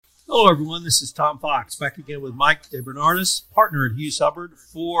Hello, everyone. This is Tom Fox back again with Mike DeBernardis, partner at Hughes Hubbard,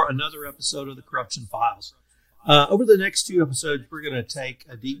 for another episode of the Corruption Files. Over the next two episodes, we're going to take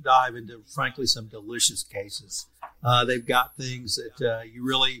a deep dive into, frankly, some delicious cases. They've got things that you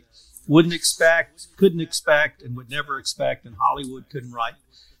really wouldn't expect, couldn't expect, and would never expect, and Hollywood couldn't write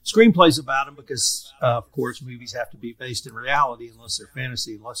screenplays about them because, of course, movies have to be based in reality unless they're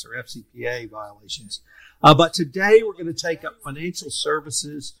fantasy, unless they're FCPA violations. But today, we're going to take up financial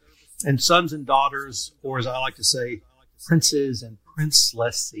services and sons and daughters, or as I like to say, princes and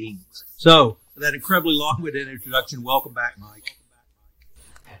princelessings. So, for that incredibly long-winded introduction, welcome back, Mike.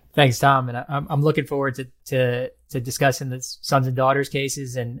 Thanks, Tom. And I'm looking forward to discussing the sons and daughters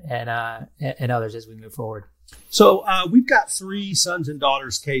cases and others as we move forward. So we've got three sons and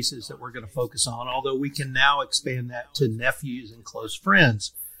daughters cases that we're going to focus on, although we can now expand that to nephews and close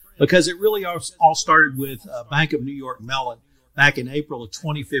friends, because it really all started with Bank of New York Mellon back in April of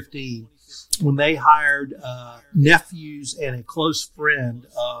 2015, when they hired nephews and a close friend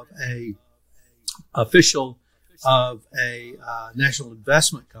of a official of a national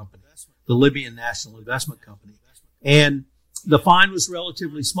investment company, the Libyan National Investment Company. And the fine was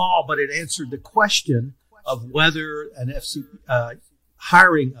relatively small, but it answered the question of whether an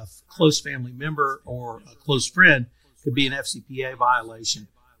hiring a close family member or a close friend could be an FCPA violation.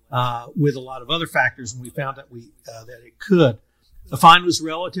 With a lot of other factors, and we found that that it could. The fine was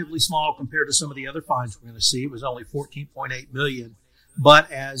relatively small compared to some of the other fines we're going to see. It was only $14.8 million,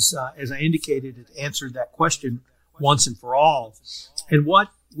 but as I indicated, it answered that question once and for all. And what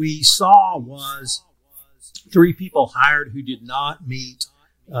we saw was three people hired who did not meet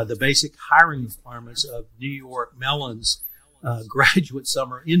the basic hiring requirements of New York Mellon's graduate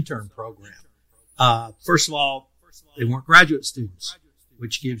summer intern program. First of all, they weren't graduate students,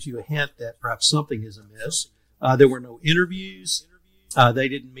 which gives you a hint that perhaps something is amiss. There were no interviews. They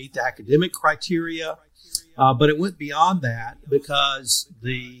didn't meet the academic criteria. But it went beyond that because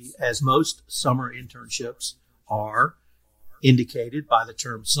as most summer internships are indicated by the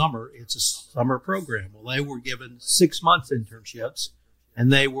term summer, it's a summer program. Well, they were given 6 months internships,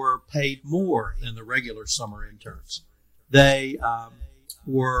 and they were paid more than the regular summer interns. Their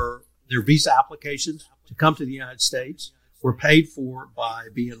visa applications to come to the United States were paid for by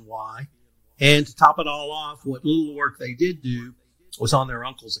BNY. And to top it all off, what little work they did do was on their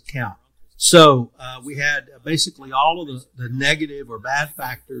uncle's account. So we had basically all of the negative or bad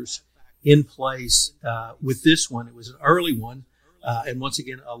factors in place with this one. It was an early one, and once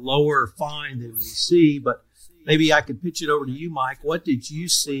again, a lower fine than we see. But maybe I could pitch it over to you, Mike. What did you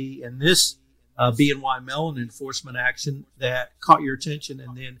see in this BNY Mellon enforcement action that caught your attention?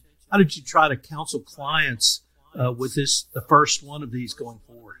 And then how did you try to counsel clients with the first one of these going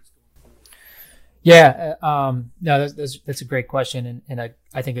forward? Yeah, no, that's a great question, and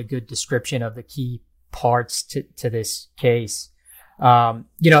I think a good description of the key parts to this case.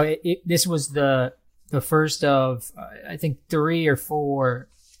 This was the first of I think 3 or 4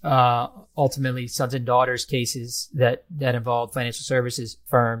 ultimately sons and daughters cases that involved financial services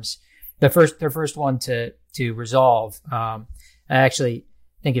firms. Their first one to resolve. I actually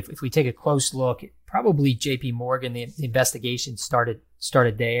think if we take a close look, probably J.P. Morgan, the investigation started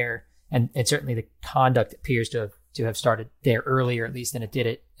there. And certainly the conduct appears to have started there earlier, at least, than it did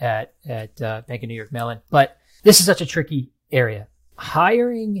it at Bank of New York Mellon. But this is such a tricky area.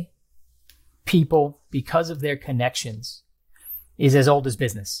 Hiring people because of their connections is as old as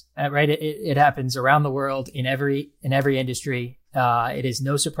business, right? It happens around the world in every industry. It is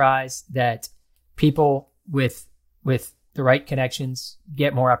no surprise that people with the right connections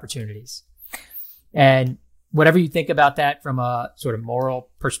get more opportunities. And whatever you think about that from a sort of moral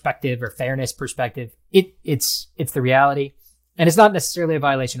perspective or fairness perspective, it's the reality, and it's not necessarily a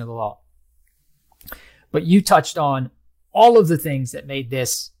violation of the law. But you touched on all of the things that made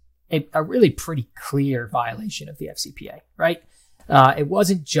this a really pretty clear violation of the FCPA, right? It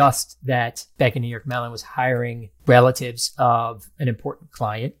wasn't just that Bank of New York Mellon was hiring relatives of an important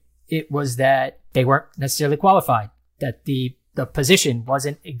client. It was that they weren't necessarily qualified, that the position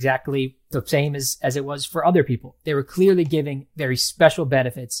wasn't exactly the same as it was for other people. They were clearly giving very special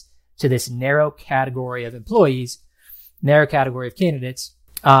benefits to this narrow category of employees, narrow category of candidates.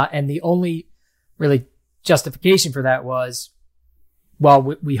 And the only really justification for that was, well,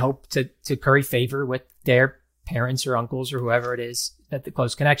 we hope to curry favor with their parents or uncles or whoever it is at the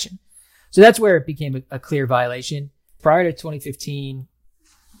close connection. So that's where it became a clear violation. Prior to 2015,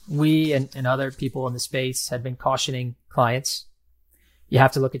 we and other people in the space had been cautioning clients, you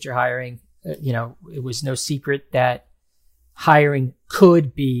have to look at your hiring. It was no secret that hiring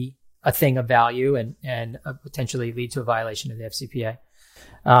could be a thing of value and potentially lead to a violation of the FCPA.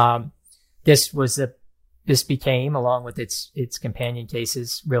 This became, along with its companion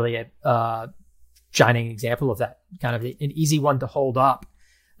cases, really a shining example of that, kind of an easy one to hold up,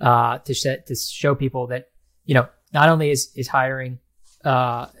 to show people that, not only is hiring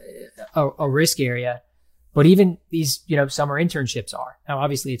a risk area, but even these, summer internships are. Now,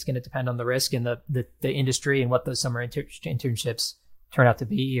 obviously, it's going to depend on the risk and the industry and what those summer internships turn out to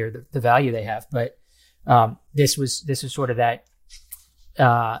be, or the value they have. But this was sort of that,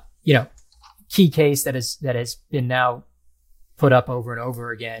 key case that has been now put up over and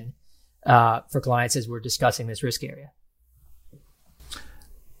over again for clients as we're discussing this risk area.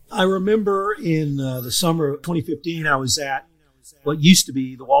 I remember in the summer of 2015, I was at what used to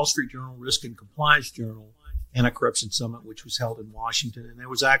be the Wall Street Journal Risk and Compliance Journal Anti-Corruption Summit, which was held in Washington. And there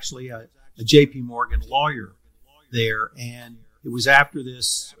was actually a JP Morgan lawyer there. And it was after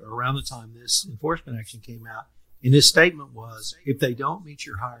this, around the time this enforcement action came out. And his statement was, if they don't meet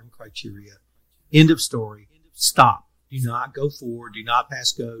your hiring criteria, end of story, stop. Do not go forward. Do not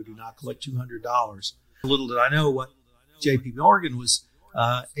pass go. Do not collect $200. Little did I know what JP Morgan was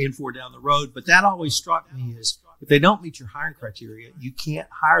in for down the road. But that always struck me as, if they don't meet your hiring criteria, you can't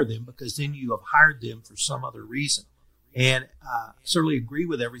hire them, because then you have hired them for some other reason. And certainly agree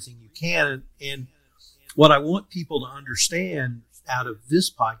with everything you can. And what I want people to understand out of this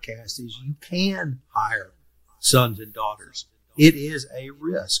podcast is you can hire sons and daughters. It is a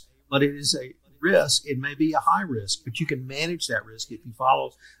risk, but it is a risk. It may be a high risk, but you can manage that risk if you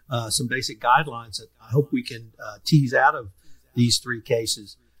follow some basic guidelines that I hope we can tease out of these three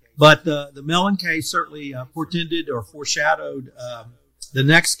cases. But the Mellon case certainly portended or foreshadowed the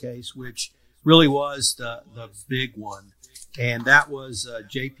next case, which really was the big one. And that was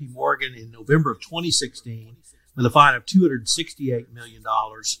JP Morgan in November of 2016 with a fine of $268 million,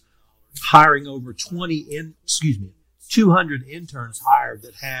 hiring over 200 interns hired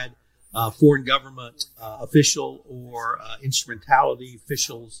that had foreign government official or instrumentality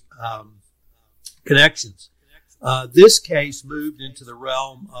officials connections. This case moved into the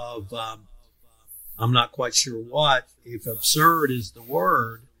realm of, I'm not quite sure what, if absurd is the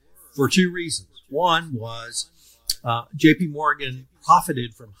word, for two reasons. One was JP Morgan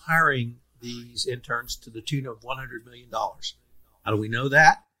profited from hiring these interns to the tune of $100 million. How do we know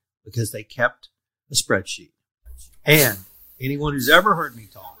that? Because they kept a spreadsheet. And anyone who's ever heard me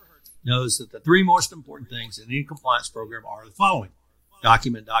talk knows that the three most important things in any compliance program are the following: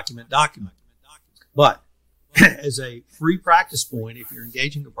 document, document, document. But as a free practice point, if you're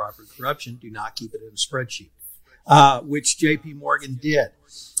engaging in proper corruption, do not keep it in a spreadsheet, which JP Morgan did.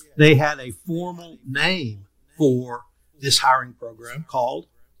 They had a formal name for this hiring program called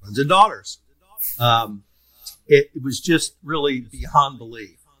Sons and Daughters. It was just really beyond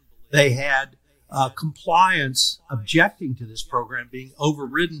belief. They had compliance objecting to this program being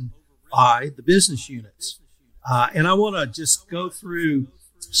overridden by the business units. And I want to just go through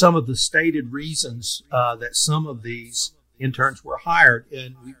some of the stated reasons that some of these interns were hired.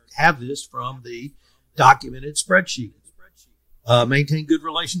 And we have this from the documented spreadsheet. Maintain good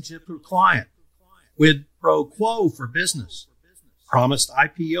relationships with client. Quid pro quo for business. Promised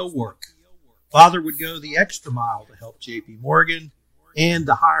IPO work. Father would go the extra mile to help JP Morgan. And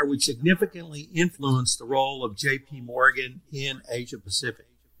the hire would significantly influence the role of JP Morgan in Asia Pacific.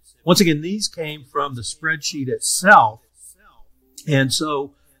 Once again, these came from the spreadsheet itself. And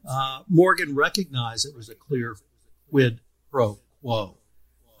so Morgan recognized it was a clear quid pro quo.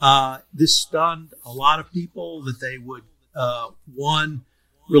 This stunned a lot of people that they would, one,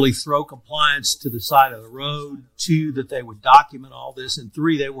 really throw compliance to the side of the road, two, that they would document all this, and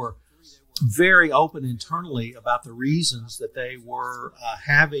three, they were very open internally about the reasons that they were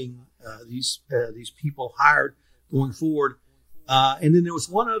having these people hired going forward. And then there was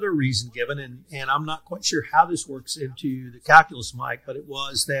one other reason given, and I'm not quite sure how this works into the calculus, Mike, but it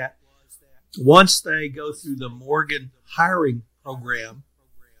was that once they go through the Morgan hiring program,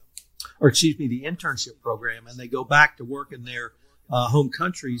 the internship program, and they go back to work in their home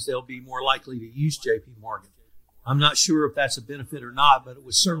countries, they'll be more likely to use JP Morgan. I'm not sure if that's a benefit or not, but it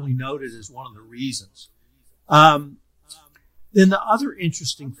was certainly noted as one of the reasons. Then the other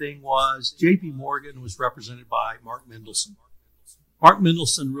interesting thing was JP Morgan was represented by Mark Mendelson. Mark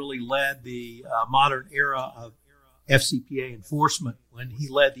Mendelson really led the modern era of FCPA enforcement when he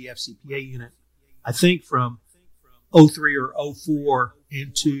led the FCPA unit, I think from 03 or 04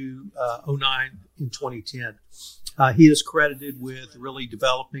 into 09 in 2010. He is credited with really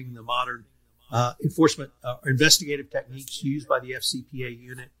developing the modern enforcement investigative techniques used by the FCPA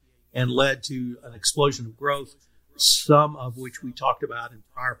unit and led to an explosion of growth, some of which we talked about in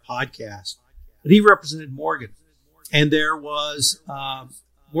prior podcasts. But he represented Morgan. And there was,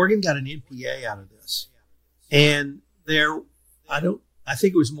 Morgan got an NPA out of this. And I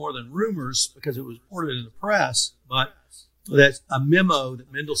think it was more than rumors because it was reported in the press, but that's a memo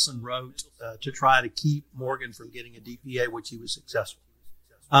that Mendelsohn wrote to try to keep Morgan from getting a DPA, which he was successful.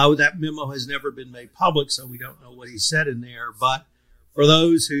 That memo has never been made public, so we don't know what he said in there. But for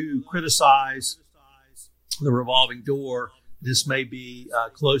those who criticize the revolving door, this may be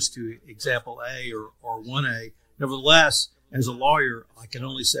close to example A or 1A. Nevertheless, as a lawyer, I can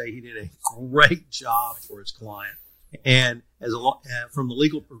only say he did a great job for his client. And from the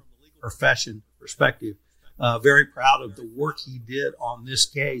legal profession perspective, very proud of the work he did on this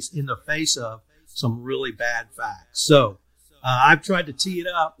case in the face of some really bad facts. So I've tried to tee it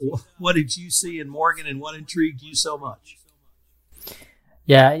up. What did you see in Morgan, and what intrigued you so much?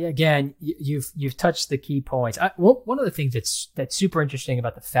 Yeah, again, you've touched the key points. One of the things that's super interesting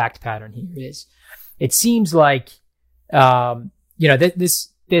about the fact pattern here is it seems like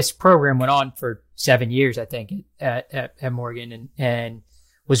this program went on for 7 years, I think, at Morgan, and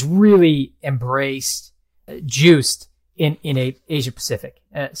was really embraced, juiced in Asia Pacific.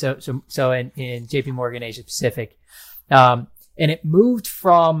 So in JP Morgan Asia Pacific, and it moved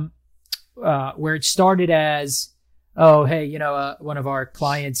from where it started as, oh, hey, one of our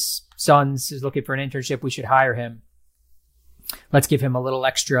clients' sons is looking for an internship. We should hire him. Let's give him a little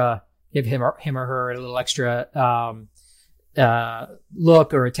extra, give him or her a little extra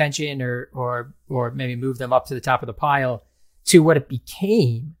look or attention, or maybe move them up to the top of the pile, to what it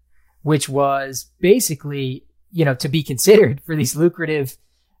became, which was basically, to be considered for these lucrative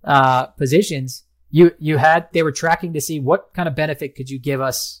positions. They were tracking to see what kind of benefit could you give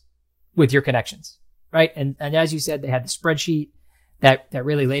us with your connections. Right. And as you said, they had the spreadsheet that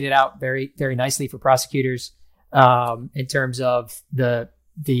really laid it out very, very nicely for prosecutors, in terms of the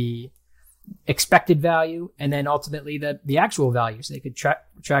expected value, and then ultimately the actual value, so they could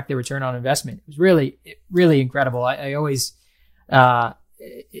track their return on investment. It was really, really incredible. I always,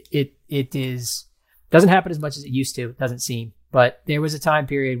 it doesn't happen as much as it used to. It doesn't seem, but there was a time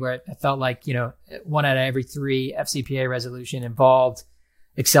period where I felt like, 1 out of every 3 FCPA resolution involved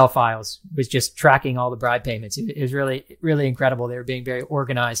Excel files, was just tracking all the bribe payments. It was really, really incredible. They were being very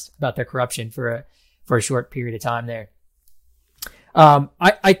organized about their corruption for a short period of time there.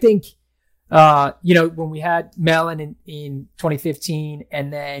 I think, when we had Mellon in 2015,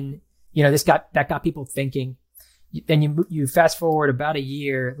 and then, that got people thinking. Then you fast forward about a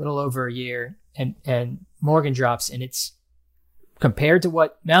year, a little over a year, and Morgan drops, and it's compared to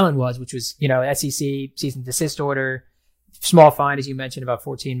what Mellon was, which was, SEC cease and desist order, small fine, as you mentioned, about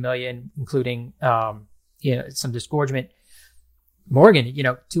 $14 million, including, some disgorgement. Morgan,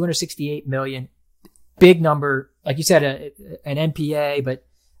 $268 million, big number, like you said, an NPA, but,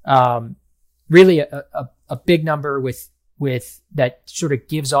 really a big number with that sort of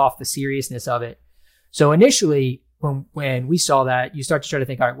gives off the seriousness of it. So initially, when we saw that, you start to try to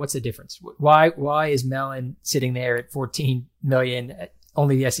think, all right, what's the difference? Why is Mellon sitting there at $14 million?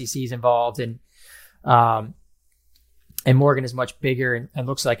 Only the SEC is involved, and Morgan is much bigger and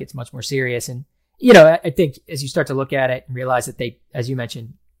looks like it's much more serious. And I think as you start to look at it and realize that they, as you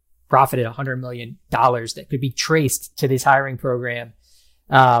mentioned, profited $100 million that could be traced to this hiring program.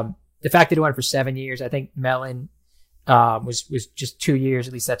 The fact that it went for 7 years, I think Mellon was just 2 years.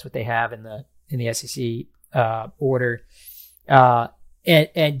 At least that's what they have in the SEC order.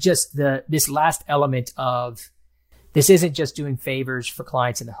 And just this last element of, this isn't just doing favors for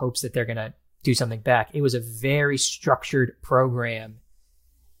clients in the hopes that they're going to do something back. It was a very structured program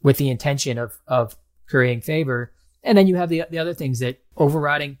with the intention of creating favor. And then you have the other things, that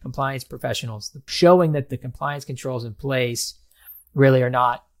overriding compliance professionals, showing that the compliance controls in place really are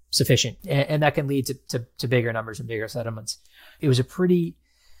not sufficient. And that can lead to bigger numbers and bigger settlements. It was a pretty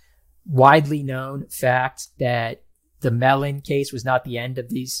widely known fact that the Mellon case was not the end of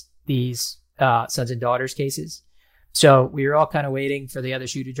these sons and daughters cases. So we were all kind of waiting for the other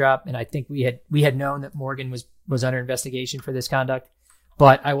shoe to drop. And I think we had known that Morgan was under investigation for this conduct.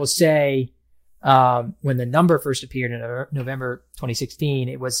 But I will say, when the number first appeared in November 2016,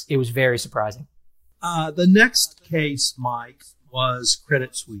 it was very surprising. The next case, Mike, was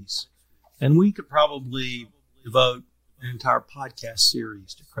Credit Suisse. And we could probably devote an entire podcast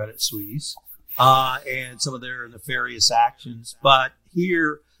series to Credit Suisse and some of their nefarious actions. But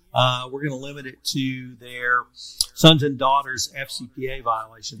here, we're going to limit it to their sons and daughters FCPA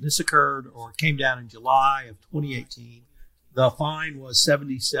violation. This occurred, or came down in July of 2018. The fine was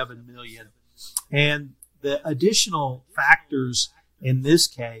 $77 million. And the additional factors in this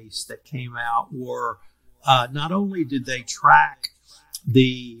case that came out were, not only did they track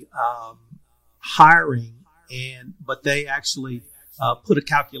the hiring but they actually put a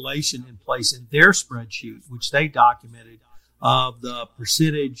calculation in place in their spreadsheet, which they documented, of the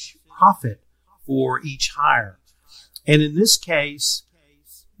percentage profit for each hire. And in this case,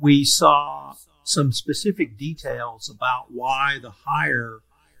 we saw some specific details about why the hire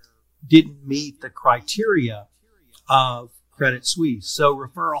didn't meet the criteria of Credit Suisse. So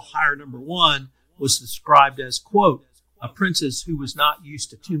referral hire number 1 was described as, quote, a princess who was not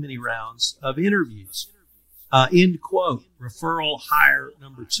used to too many rounds of interviews. End quote. Referral hire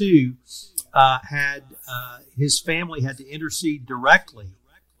number 2 had his family had to intercede directly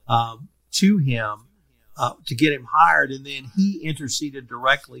to him to get him hired, and then he interceded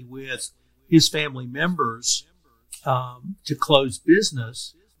directly with his family members to close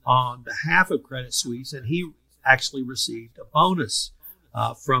business on behalf of Credit Suisse, and he actually received a bonus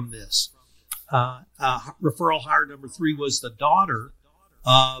from this. Referral hire number 3 was the daughter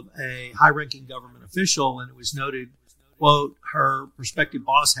of a high-ranking government official, and it was noted, quote, her prospective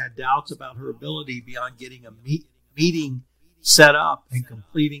boss had doubts about her ability beyond getting a meeting set up and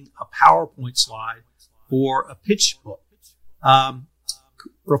completing a PowerPoint slide for a pitch book.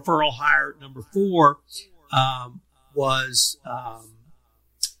 Referral hire number 4 was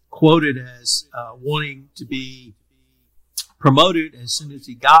quoted as wanting to be promoted as soon as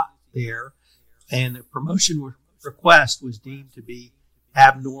he got there, and the promotion request was deemed to be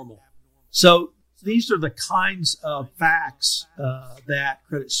abnormal. So these are the kinds of facts that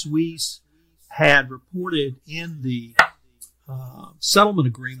Credit Suisse had reported in the settlement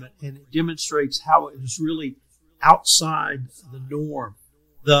agreement, and it demonstrates how it was really outside the norm.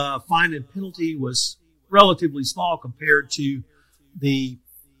 The fine and penalty was relatively small compared to the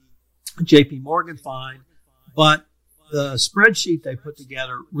JP Morgan fine, but the spreadsheet they put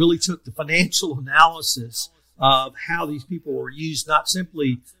together really took the financial analysis of how these people were used, not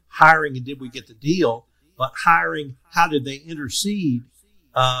simply hiring and did we get the deal, but hiring, how did they intercede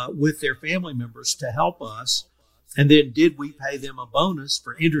with their family members to help us, and then did we pay them a bonus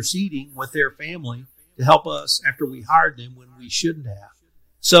for interceding with their family to help us after we hired them when we shouldn't have.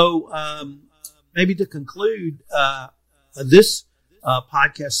 So maybe to conclude this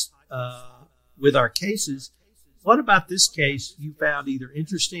podcast with our cases, what about this case you found either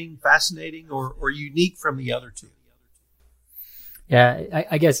interesting, fascinating, or unique from the other two? Yeah,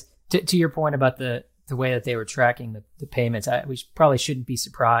 I guess to your point about the way that they were tracking the payments, we probably shouldn't be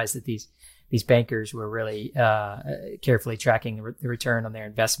surprised that these bankers were really carefully tracking the return on their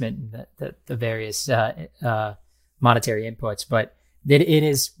investment and the various monetary inputs. But it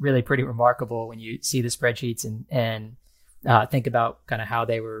is really pretty remarkable when you see the spreadsheets and think about kind of how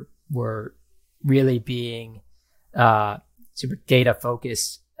they were really being super data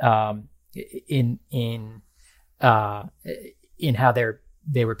focused in how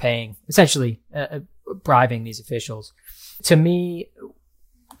they were paying, essentially bribing these officials. To me,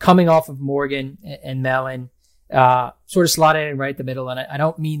 coming off of Morgan and Mellon, sort of slotted in right in the middle, and I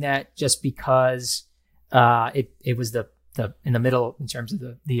don't mean that just because it was the in the middle in terms of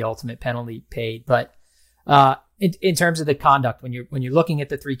the ultimate penalty paid, but in terms of the conduct, when you're looking at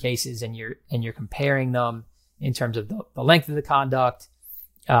the three cases and you're comparing them in terms of the length of the conduct,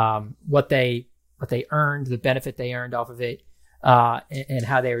 what they earned, the benefit they earned off of it, and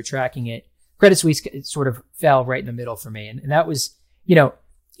how they were tracking it, Credit Suisse sort of fell right in the middle for me, and that was,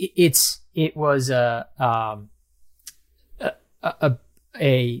 it was a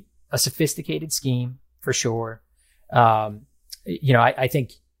sophisticated scheme for sure. I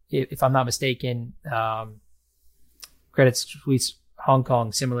think if I'm not mistaken, Credit Suisse Hong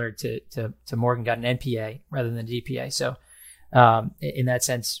Kong, similar to Morgan, got an NPA rather than a DPA. So in that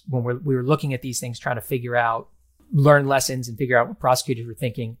sense, when we were looking at these things, trying to learn lessons and figure out what prosecutors were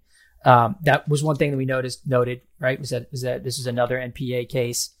thinking, that was one thing that we noted, right? Was that this is another NPA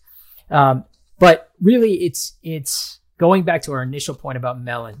case. But really it's going back to our initial point about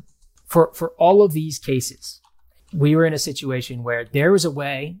Mellon. For all of these cases, we were in a situation where there was a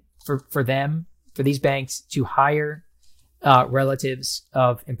way for these banks to hire relatives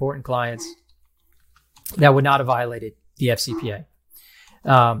of important clients that would not have violated the FCPA.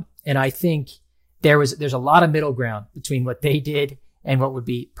 And I think there's a lot of middle ground between what they did and what would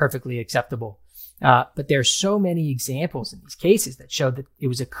be perfectly acceptable. But there's so many examples in these cases that showed that it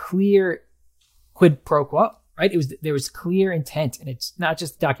was a clear quid pro quo, right? There was clear intent, and it's not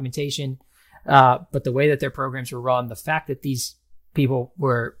just documentation, but the way that their programs were run, the fact that these people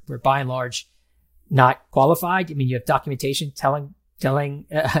were by and large not qualified. I mean, you have documentation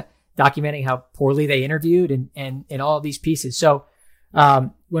documenting how poorly they interviewed and all of these pieces. So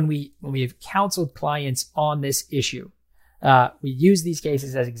when we have counseled clients on this issue, we use these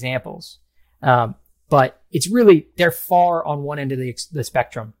cases as examples. But But it's really, they're far on one end of the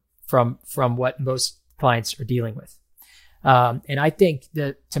spectrum from what most clients are dealing with. And I think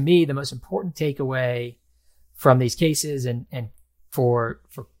that, to me, the most important takeaway from these cases and for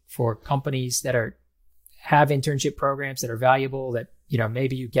companies that have internship programs that are valuable, that,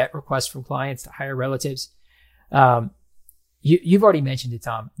 maybe you get requests from clients to hire relatives. You've already mentioned it,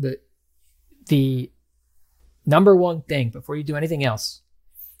 Tom. The number one thing before you do anything else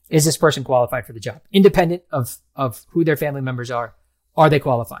is this person qualified for the job, independent of who their family members are. Are they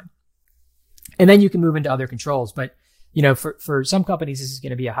qualified? And then you can move into other controls. But, for some companies, this is going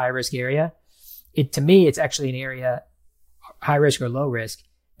to be a high risk area. To me, it's actually an area, high risk or low risk,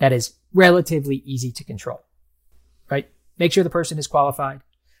 that is relatively easy to control, right? Make sure the person is qualified.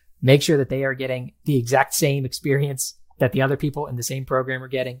 Make sure that they are getting the exact same experience that the other people in the same program are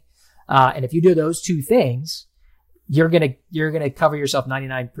getting. And if you do those two things, you're gonna cover yourself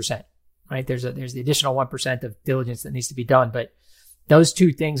 99%, right? There's the additional 1% of diligence that needs to be done, but those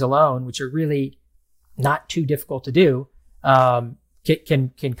two things alone, which are really not too difficult to do,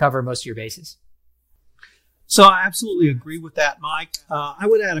 can cover most of your bases. So I absolutely agree with that, Mike. I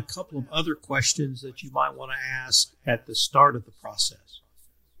would add a couple of other questions that you might want to ask at the start of the process.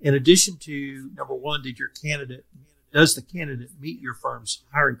 In addition to, number one, does the candidate meet your firm's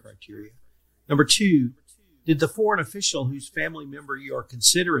hiring criteria? Number two, did the foreign official whose family member you are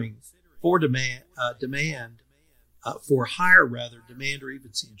considering for demand or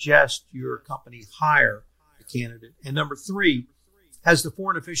even suggest your company hire the candidate? And number three, has the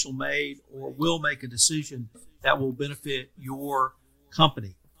foreign official made or will make a decision that will benefit your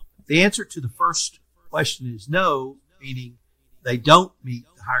company? The answer to the first question is no, meaning they don't meet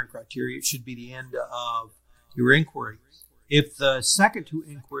the hiring criteria. It should be the end of your inquiry. If the second two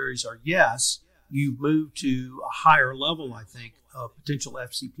inquiries are yes, you move to a higher level, I think, of potential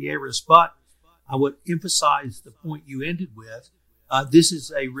FCPA risk. But I would emphasize the point you ended with. This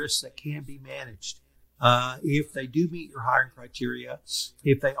is a risk that can be managed. If they do meet your hiring criteria,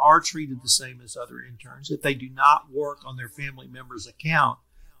 if they are treated the same as other interns, if they do not work on their family member's account,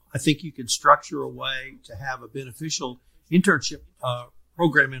 I think you can structure a way to have a beneficial internship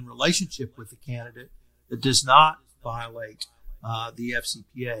program in relationship with the candidate that does not violate the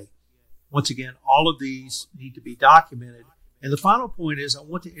FCPA. Once again, all of these need to be documented. And the final point is I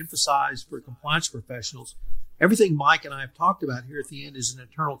want to emphasize for compliance professionals, everything Mike and I have talked about here at the end is an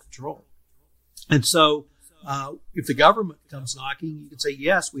internal control. And so if the government comes knocking, you can say,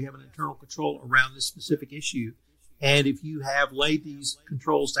 yes, we have an internal control around this specific issue. And if you have laid these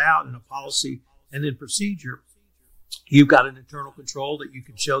controls out in a policy and then procedure, you've got an internal control that you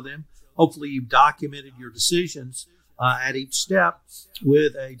can show them. Hopefully you've documented your decisions at each step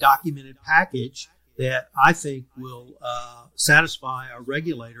with a documented package that I think will satisfy a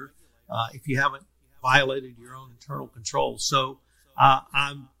regulator if you haven't violated your own internal controls. So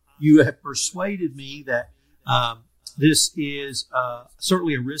you have persuaded me that this is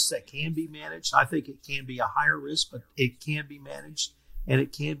certainly a risk that can be managed. I think it can be a higher risk, but it can be managed, and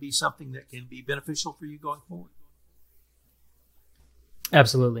it can be something that can be beneficial for you going forward.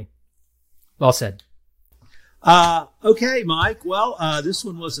 Absolutely. Well said. Okay, Mike. Well, this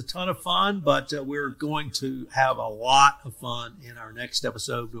one was a ton of fun, but we're going to have a lot of fun in our next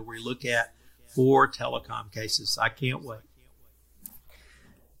episode where we look at 4 telecom cases. I can't wait.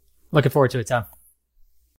 Looking forward to it, Tom.